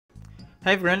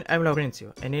Hi everyone, I'm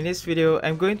Laurencio, and in this video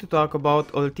I'm going to talk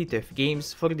about all Titeuf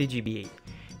Games for the GBA.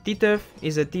 Titeuf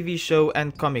is a TV show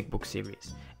and comic book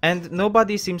series, and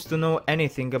nobody seems to know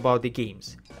anything about the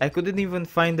games. I couldn't even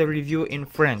find a review in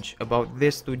French about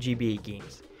these two GBA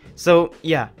games. So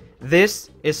yeah,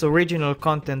 this is original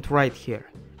content right here.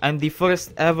 I'm the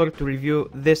first ever to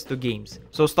review these two games,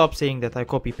 so stop saying that I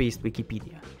copy-paste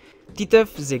Wikipedia.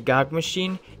 Titeuf the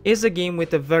Gagmachine is a game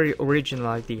with a very original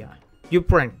idea. You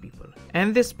prank people,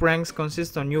 and these pranks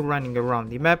consist on you running around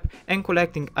the map and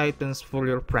collecting items for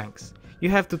your pranks. You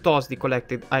have to toss the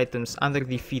collected items under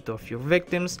the feet of your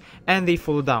victims and they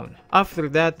fall down. After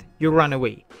that, you run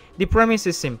away. The premise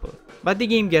is simple, but the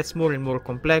game gets more and more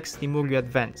complex the more you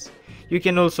advance. You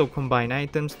can also combine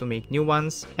items to make new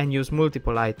ones and use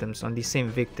multiple items on the same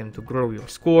victim to grow your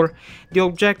score. The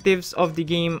objectives of the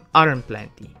game aren't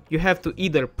plenty. You have to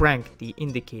either prank the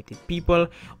indicated people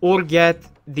or get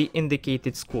the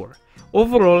indicated score.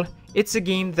 Overall, it's a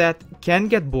game that can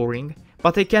get boring,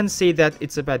 but I can't say that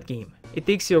it's a bad game. It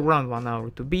takes you around 1 hour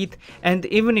to beat, and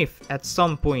even if at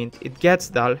some point it gets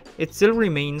dull, it still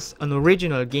remains an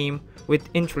original game with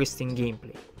interesting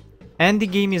gameplay. And the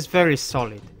game is very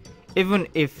solid, even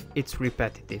if it's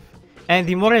repetitive. And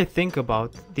the more I think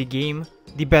about the game,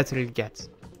 the better it gets.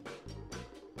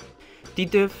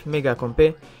 Titeuf Mega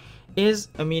Compet is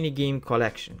a minigame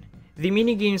collection. The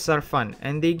minigames are fun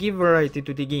and they give variety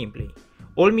to the gameplay.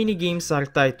 All minigames are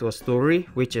tied to a story,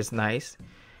 which is nice.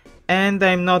 And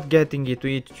I'm not getting into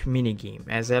each minigame,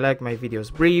 as I like my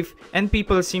videos brief, and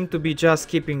people seem to be just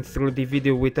skipping through the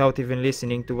video without even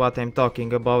listening to what I'm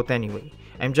talking about anyway.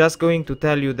 I'm just going to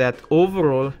tell you that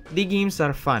overall, the games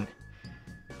are fun.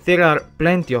 There are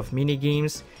plenty of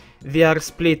minigames, they are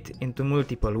split into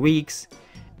multiple weeks,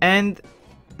 and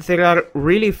there are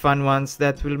really fun ones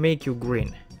that will make you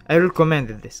grin. I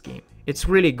recommended this game, it's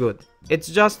really good. It's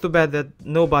just too bad that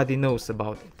nobody knows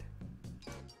about it.